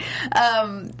little bit.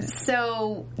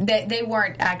 So they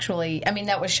weren't actually, I mean,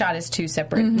 that was shot as two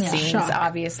separate scenes, Shock.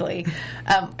 obviously,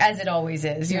 as it always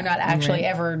is. You're not actually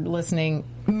ever listening.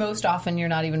 Most often you're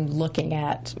not even looking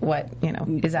at what,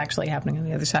 is actually happening on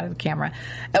the other side of the camera,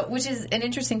 which is an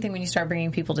interesting thing when you start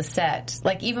bringing people to set.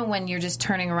 Like, even when you're just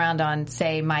turning around on,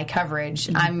 say, my coverage,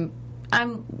 I'm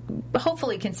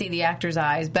hopefully can see the actor's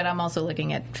eyes, but I'm also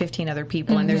looking at 15 other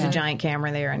people, and there's a giant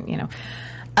camera there, and,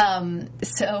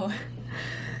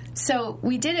 So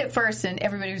we did it first, and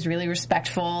everybody was really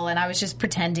respectful, and I was just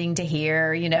pretending to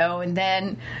hear, and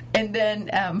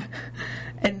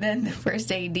then the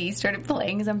first AD started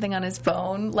playing something on his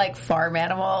phone, like farm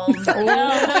animals.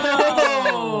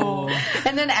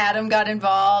 And then Adam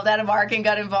Arkin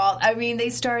got involved. I mean,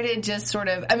 they started just sort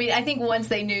of, I think once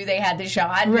they knew they had the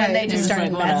shot, then they just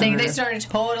started messing. They started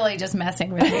totally just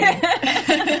messing with me.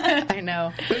 I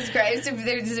know. It was great. It's a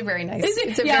very nice,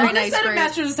 it's a very nice set of group.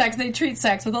 Masters of Sex, they treat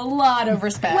sex with a lot of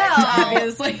respect, Well,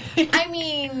 obviously. I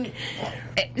mean,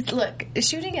 look,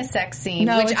 shooting a sex scene,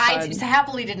 No, which it's I fun.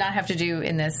 happily did not have to do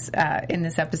in this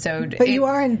episode. But you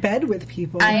are in bed with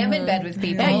people. I am in bed with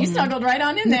people. Yeah, you snuggled right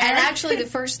on in there. And actually, the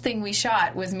first thing we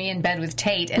shot was me in bed with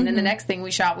Tate, and then the next thing we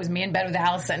shot was me in bed with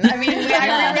Allison. I mean, we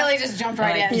really just jumped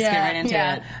right in. Just get right into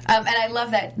it. And I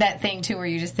love that thing, too, where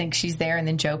you just think she's there, and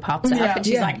then Joe pops up, and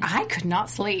she's like, I could not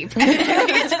sleep.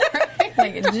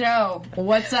 Like, Joe,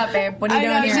 what's up, babe? What are you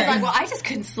doing here? She's like, well, I just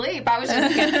couldn't sleep. I was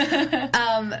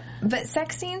just but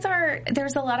sex scenes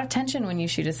there's a lot of tension when you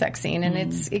shoot a sex scene,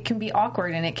 and it can be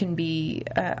awkward, and it can be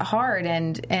hard,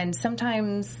 and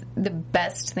sometimes the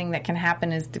best thing that can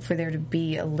happen is for there to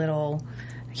be a little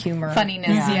humor,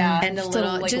 Funniness, and a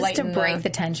little just to break the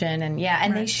tension,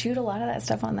 and they shoot a lot of that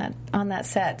stuff on that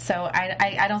set. So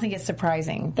I don't think it's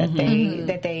surprising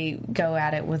that they go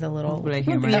at it with a little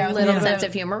sense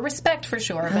of humor, respect for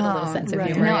sure, but a little sense of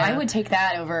humor. No, I would take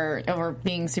that over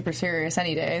being super serious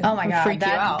any day. Oh my God, freak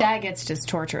you out. that gets just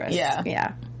torturous.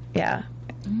 Yeah.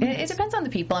 It depends on the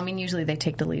people. I mean, usually they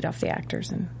take the lead off the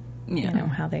actors and.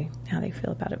 How they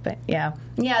feel about it, but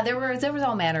there was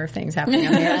all manner of things happening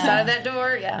on the other side of that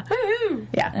door.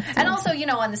 And also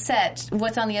on the set,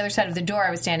 what's on the other side of the door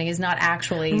I was standing is not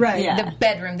actually the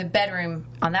bedroom. The bedroom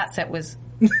on that set was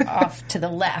off to the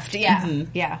left. I'm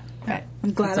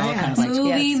glad I asked.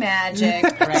 Movie magic,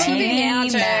 right?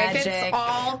 Movie magic. It's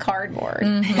all cardboard.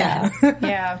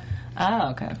 Oh,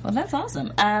 okay. Well, that's awesome.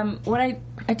 What I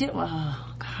did.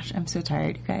 Oh gosh, I'm so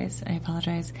tired, you guys. I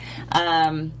apologize.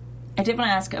 I did want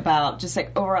to ask about just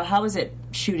like overall, how was it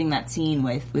shooting that scene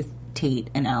with Tate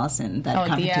and Allison? That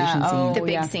confrontation scene, the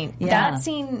big scene. Yeah. That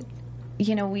scene,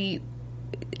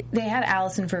 they had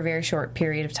Allison for a very short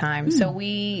period of time, so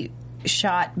we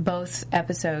shot both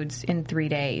episodes in 3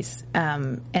 days,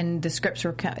 and the scripts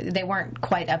they weren't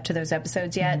quite up to those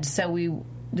episodes yet, so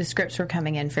the scripts were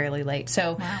coming in fairly late,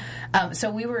 so so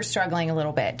we were struggling a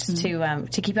little bit to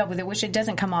keep up with it, which it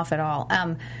doesn't come off at all.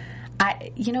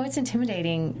 It's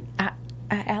intimidating.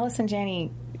 Allison Janney,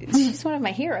 she's one of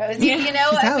my heroes.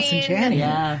 Allison Janney.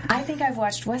 I think I've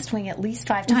watched West Wing at least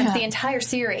 5 times, the entire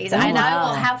series, and I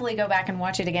will happily go back and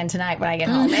watch it again tonight when I get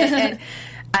home. And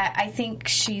I think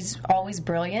she's always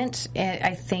brilliant. And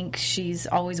I think she's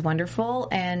always wonderful,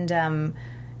 and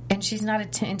she's not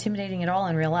intimidating at all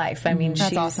in real life. I mean,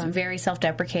 she's awesome. Very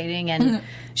self-deprecating, and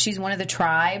she's one of the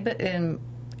tribe. And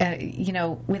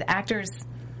with actors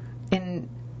in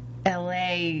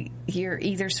LA, you're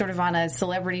either sort of on a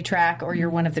celebrity track or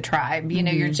you're one of the tribe.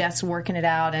 You're just working it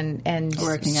out, and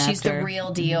she's the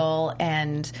real deal.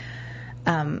 And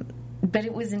but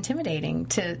it was intimidating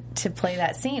to play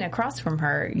that scene across from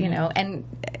her,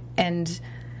 and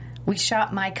we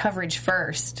shot my coverage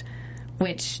first,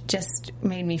 which just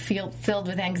made me feel filled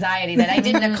with anxiety that I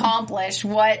didn't accomplish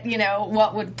what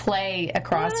would play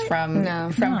across from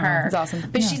her. It's awesome.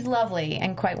 But she's lovely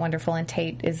and quite wonderful, and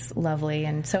Tate is lovely,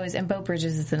 and Beau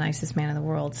Bridges is the nicest man in the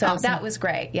world. So that was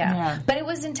great, yeah. But it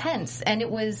was intense, and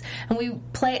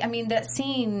that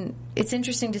scene, it's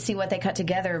interesting to see what they cut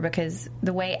together, because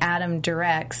the way Adam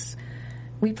directs,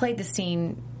 we played the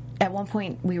scene. At one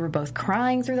point, we were both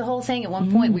crying through the whole thing. At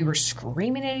one point, we were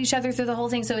screaming at each other through the whole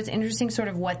thing. So it's interesting sort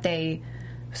of what they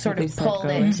sort of pulled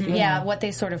it. Yeah, what they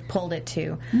sort of pulled it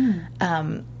to.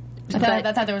 I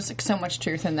thought there was so much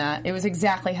truth in that. It was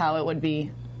exactly how it would be.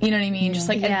 You know what I mean? Just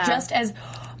like just as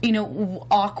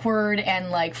awkward and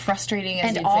like frustrating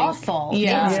as and awful.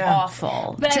 Yeah. It's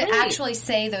awful. But to actually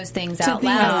say those things out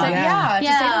loud. To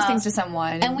say those things to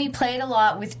someone. And we played a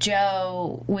lot with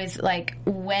Jo with like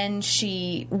when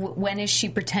is she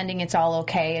pretending it's all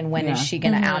okay, and when is she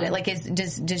going to out it? Like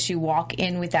does she walk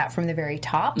in with that from the very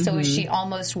top? So is she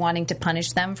almost wanting to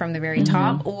punish them from the very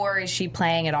top, or is she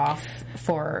playing it off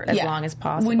for as long as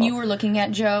possible? When you were looking at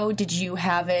Jo, did you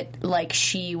have it like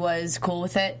she was cool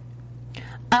with it?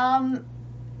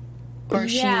 Or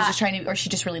she was just trying to, or she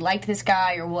just really liked this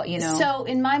guy, or what, So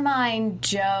in my mind,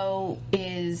 Jo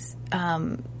is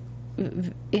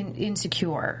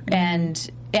insecure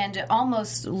and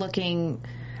almost looking.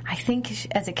 I think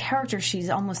as a character, she's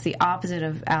almost the opposite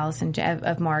of Allison,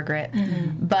 of Margaret.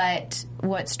 But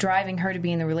what's driving her to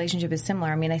be in the relationship is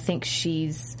similar. I mean, I think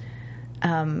she's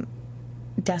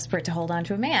desperate to hold on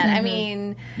to a man. I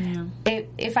mean,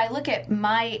 if I look at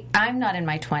I'm not in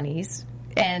my 20s.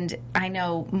 And I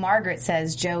know Margaret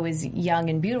says Jo is young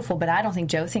and beautiful, but I don't think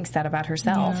Jo thinks that about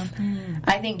herself.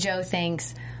 I think Jo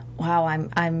thinks, wow,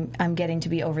 I'm getting to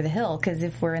be over the hill, because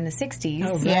if we're in the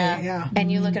 60s,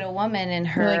 and you look at a woman in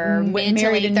her mid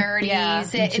to late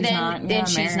 30s, and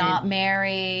she's not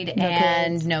married,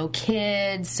 no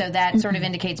kids, so that sort of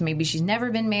indicates maybe she's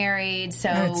never been married. So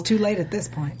it's too late at this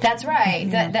point. That's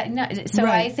right.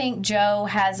 I think Jo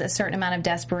has a certain amount of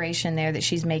desperation there that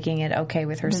she's making it okay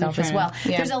with herself as well.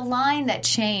 There's a line that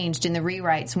changed in the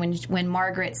rewrites when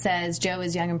Margaret says Jo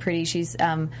is young and pretty.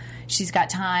 She's got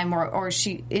time,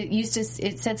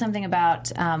 it said something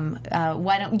about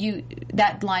why don't you,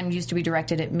 that line used to be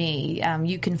directed at me,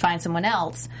 you can find someone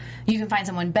else, you can find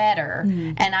someone better,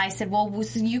 and I said, well,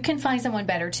 you can find someone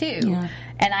better too,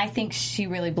 and I think she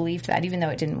really believed that, even though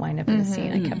it didn't wind up in the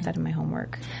scene. I kept that in my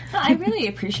homework. I really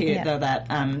appreciated though that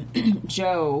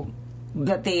Jo,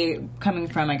 that they, coming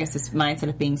from I guess this mindset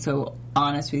of being so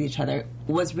honest with each other,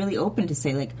 was really open to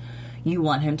say, like, you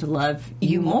want him to love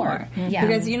you more.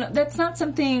 Because, that's not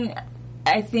something,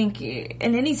 I think,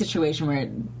 in any situation where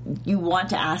you want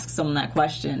to ask someone that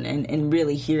question and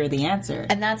really hear the answer.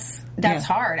 And that's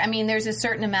hard. I mean, there's a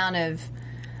certain amount of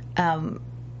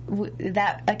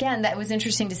that was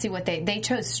interesting to see what they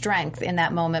chose strength in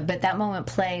that moment, but that moment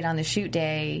played on the shoot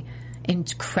day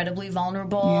incredibly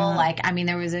vulnerable. Like, I mean,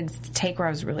 there was a take where I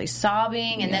was really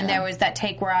sobbing, and then there was that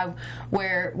take where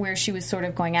she was sort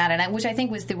of going at it, which I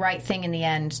think was the right thing in the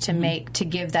end to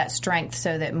give that strength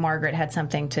so that Margaret had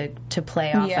something to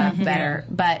play off of better.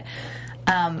 But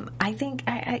I think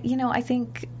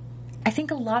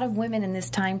a lot of women in this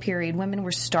time period, women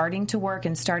were starting to work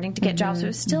and starting to get jobs. It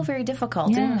was still very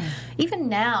difficult. And even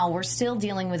now, we're still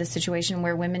dealing with a situation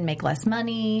where women make less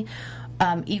money,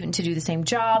 even to do the same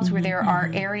jobs, where there are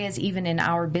areas even in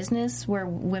our business where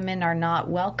women are not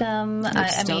welcome. They're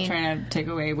still trying to take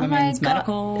away women's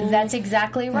medical. That's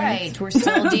exactly right. We're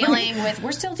still dealing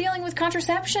with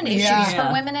contraception issues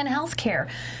for women in healthcare.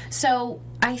 So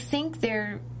I think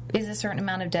there is a certain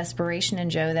amount of desperation in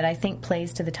Jo that I think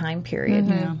plays to the time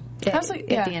period at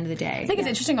the end of the day. I think it's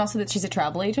interesting also that she's a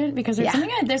travel agent, because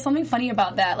there's something funny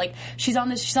about that. Like, she's on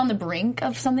the brink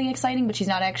of something exciting, but she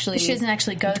doesn't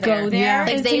actually go there.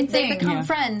 Yeah. They become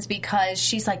friends because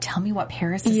she's like, tell me what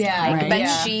Paris is like. But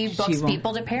she books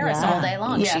people to Paris all day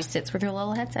long. Yeah. She sits with her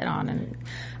little headset on and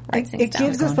writes things down. It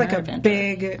gives us like a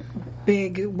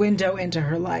big window into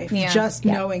her life, just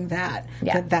knowing that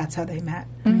that's how they met.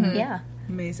 Yeah.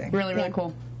 Amazing. Really, really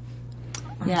cool.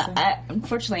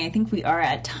 Unfortunately, I think we are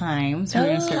at time, so we're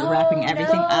going to start wrapping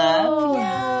everything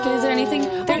up. Is there anything?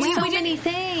 There's so many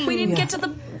things. We didn't get to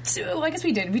the I guess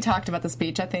we did. We talked about the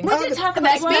speech, I think. We did talk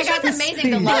about the speech. Was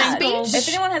amazing. The love speech. If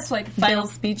anyone has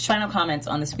final comments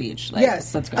on the speech,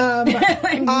 yes, let's go.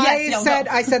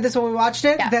 I said this when we watched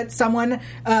it, that someone,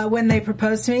 when they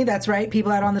proposed to me, that's right,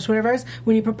 people out on the Twitterverse,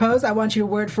 when you propose, I want you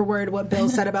word for word what Bill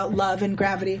said about love and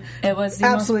gravity. It was the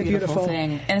absolutely most beautiful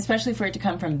thing, and especially for it to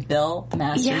come from Bill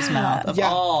Masters' mouth of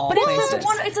all places.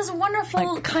 It's this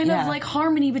wonderful kind of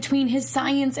harmony between his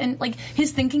science and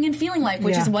his thinking and feeling life,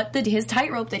 which is what his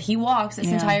tightrope that he walks this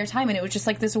entire time, and it was just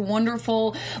this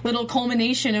wonderful little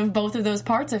culmination of both of those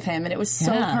parts of him, and it was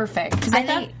so perfect.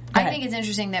 I think it's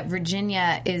interesting that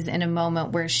Virginia is in a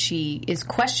moment where she is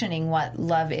questioning what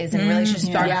love is in relationships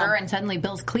to her, and suddenly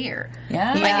Bill's clear.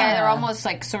 They're almost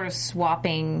sort of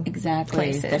swapping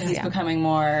places. That he's becoming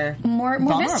more visceral, more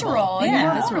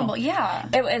vulnerable. Yeah,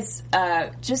 it was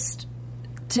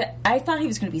I thought he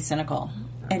was going to be cynical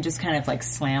and just kind of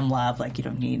slam love, you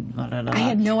don't need. Blah, blah, blah. I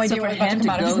had no idea what was about to come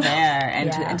out of his mouth. There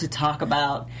and to talk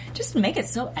about, just make it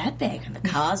so epic and the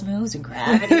cosmos and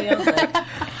gravity.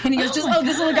 And he goes, this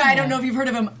little guy. I don't know if you've heard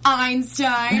of him,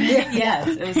 Einstein. Yes,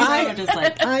 it was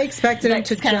I expected him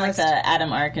to kind of the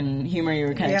Adam Arkin humor you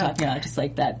were kind of talking about, just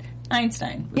like that.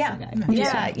 Einstein was the guy. I mean,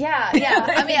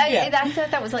 I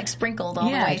thought that was sprinkled all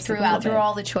the way through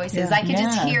all the choices. I could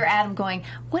just hear Adam going,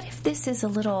 what if this is a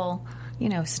little,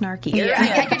 snarky?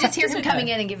 I could just hear him coming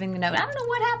in and giving the note. I don't know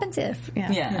what happens if. No,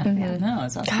 it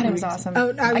was awesome. God, it was awesome.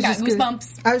 Oh, I got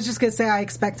goosebumps. I was just going to say I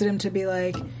expected him to be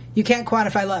you can't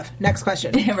quantify love. Next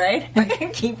question. Right?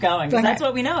 Keep going, because that's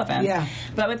what we know of him. Yeah.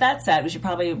 But with that said, we should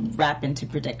probably wrap into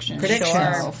predictions.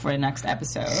 Sure. For the next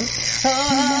episode.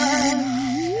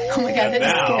 Oh my God, that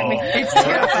just scared me. It's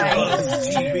terrifying.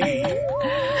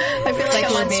 I feel like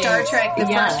I'm on Star Trek, the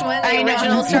first one, the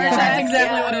original Star Trek. That's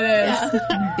exactly what it is.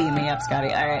 Beam me up,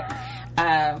 Scotty. All right.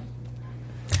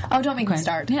 Don't make me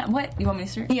start. Yeah, what? You want me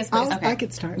to start? Yes, please. I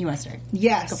could start. You want to start?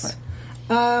 Yes. Go for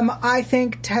it. I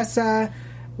think Tessa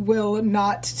will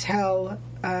not tell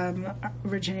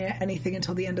Virginia anything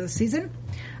until the end of the season.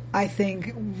 I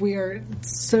think we're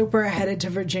super headed to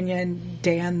Virginia and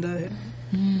Dan, the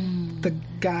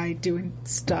guy doing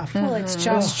stuff. Well, it's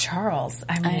just Charles.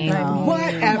 I mean,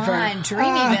 whatever. Come on,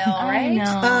 Dreamyville, right?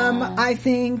 I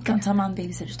think. Don't tell Mom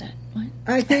babysitter's dead. What?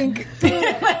 I think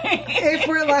if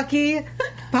we're lucky,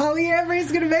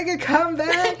 polyamory's going to make a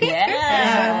comeback.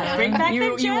 Yeah, bring back the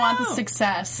Joe. You want the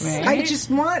success. Right? I just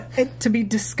want it to be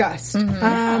discussed.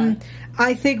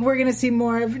 I think we're going to see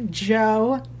more of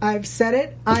Joe. I've said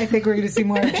it. I think we're going to see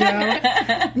more of Joe.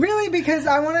 Really, because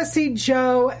I want to see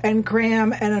Joe and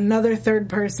Graham and another third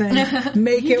person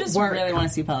make it work. You really want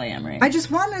to see polyamory. I just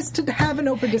want us to have an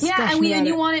open discussion. Yeah, and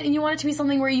you want it to be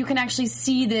something where you can actually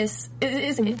see this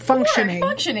functioning.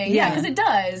 Functioning, yeah, because it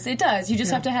does. It does. You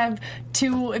just have to have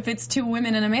two. If it's two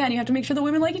women and a man, you have to make sure the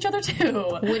women like each other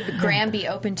too. Would Graham be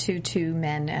open to two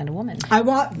men and a woman? I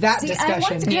want that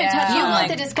discussion. You want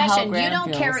the discussion. You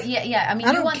don't care. Yeah. I mean,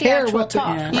 you want the actual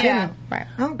talk. Yeah. Right.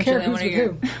 I don't care who's with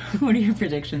who. What are your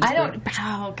predictions? I don't.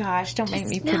 Oh gosh, don't make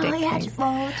me predict things.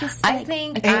 I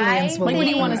think what do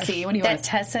you want to see? That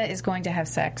Tessa is going to have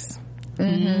sex.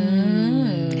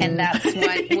 And that's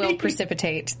what will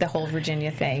precipitate the whole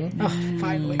Virginia thing. Oh,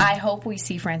 finally. I hope we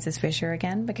see Frances Fisher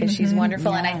again because she's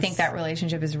wonderful, and I think that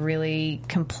relationship is really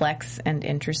complex and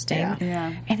interesting.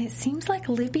 Yeah. And it seems like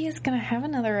Libby is going to have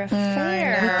another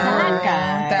affair. That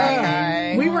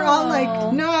guy. We were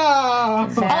all no.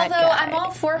 Although I'm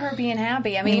all for her being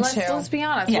happy. I mean, let's be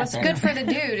honest. Yes, What's good for the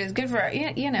dude is good for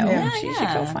she should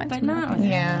go find someone.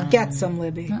 Yeah. Get some,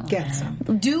 Libby. Get some.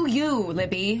 Do you,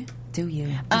 Libby? Do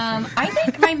you? I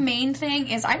think my main thing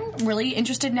is I'm really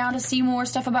interested now to see more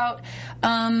stuff about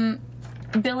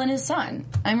Bill and his son.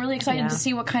 I'm really excited to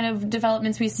see what kind of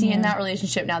developments we see in that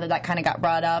relationship now that kind of got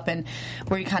brought up and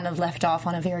where he kind of left off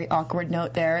on a very awkward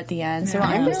note there at the end. So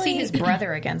I'm really see his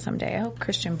brother again someday. I hope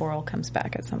Christian Borle comes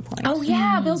back at some point. Oh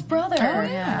yeah, Bill's brother. Oh,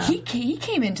 yeah. He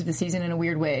came into the season in a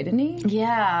weird way, didn't he?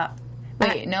 Yeah.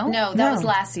 Wait, no? No, that was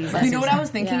last season. You know what I was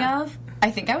thinking of? I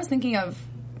think I was thinking of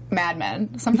Mad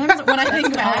Men. Sometimes when I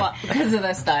think about because of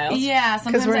the styles. Yeah,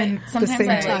 sometimes we're in the same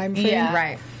time frame. Yeah.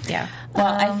 Right. Yeah. Well,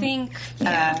 I think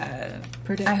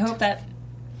I hope that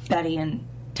Betty and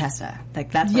Tessa,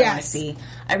 that's what I want to see.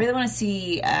 I really want to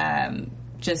see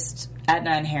just Adna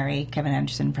and Harry, Kevin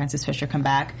Anderson, Frances Fisher come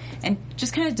back and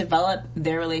just kind of develop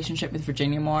their relationship with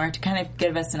Virginia more to kind of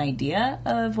give us an idea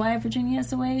of why Virginia is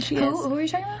the way she is. Who are you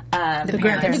talking about? The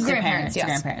grandparents. The grandparents. The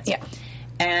grandparents. Yeah.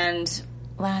 And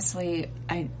lastly,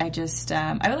 I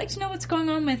would like to know what's going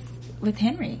on with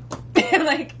Henry.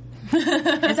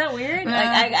 Is that weird?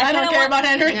 I don't care about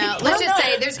Henry. No, let's just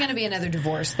say there's going to be another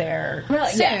divorce there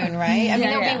soon, right? I mean,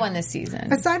 there'll be one this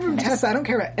season. Aside from Tessa, I don't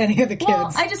care about any of the kids.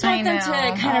 Well, I just want them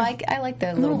to kind of I like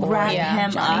the little boy. wrap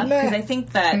him up because I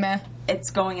think that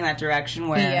it's going in that direction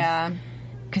where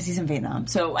because he's in Vietnam.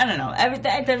 So I don't know.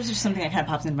 There's just something that kind of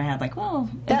pops into my head, like, well,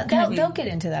 they'll get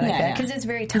into that, I bet, because it's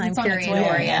very time period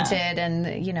oriented, and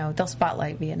they'll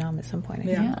spotlight Vietnam at some point.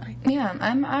 Yeah.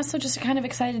 I'm also just kind of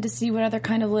excited to see what other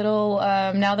kind of little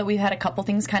now that we've had a couple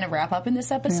things kind of wrap up in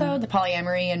this episode. The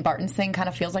polyamory and Barton's thing kind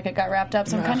of feels like it got wrapped up.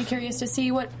 So I'm kind of curious to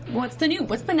see what's the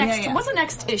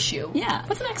next issue. Yeah.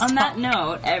 What's the next? On that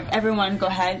note, everyone, go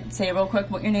ahead, say real quick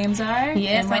what your names are.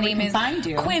 Yes, my name is find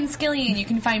you. Quinn Scillian. You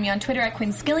can find me on Twitter at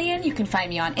Quinn Scillian. You can find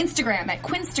me on Instagram at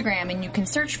Quinstagram, and you can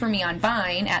search for me on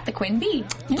Vine at the Quinn B.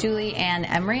 Julie Ann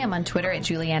Emery. I'm on Twitter at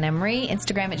Julie Ann Emery,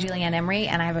 Instagram at Julie Ann Emery,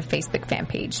 and I have a Facebook fan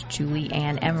page, Julie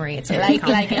Ann Emery. It's like.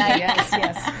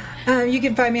 Yes. You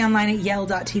can find me online at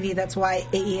Yael.tv. That's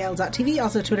YAEL.tv.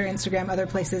 Also Twitter, Instagram, other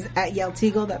places at Yael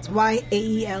Tygiel. That's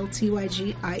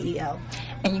YAELTYGIEL.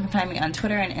 And you can find me on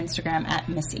Twitter and Instagram at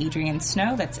Miss Adrian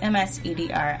Snow. That's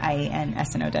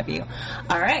MSADRIANSNOW.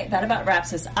 All right, that about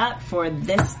wraps us up for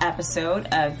this episode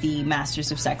of the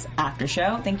Masters of Sex After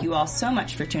Show. Thank you all so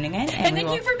much for tuning in. And thank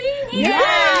you for being here.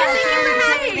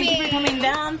 Thank you for coming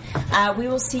down. We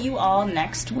will see you all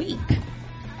next week.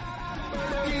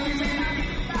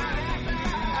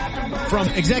 From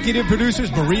executive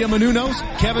producers Maria Menounos,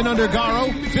 Kevin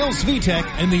Undergaro, Phil Svitek,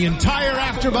 and the entire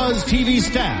AfterBuzz TV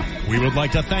staff, we would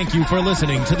like to thank you for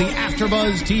listening to the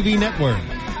AfterBuzz TV network.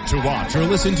 To watch or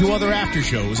listen to other after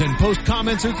shows and post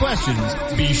comments or questions,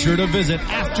 be sure to visit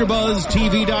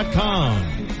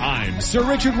AfterBuzzTV.com. I'm Sir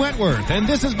Richard Wentworth, and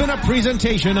this has been a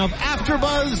presentation of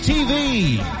AfterBuzz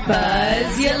TV.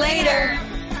 Buzz you later.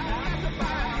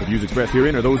 The views expressed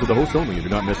herein are those of the hosts only and do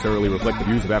not necessarily reflect the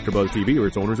views of AfterBuzz TV or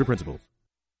its owners or principals.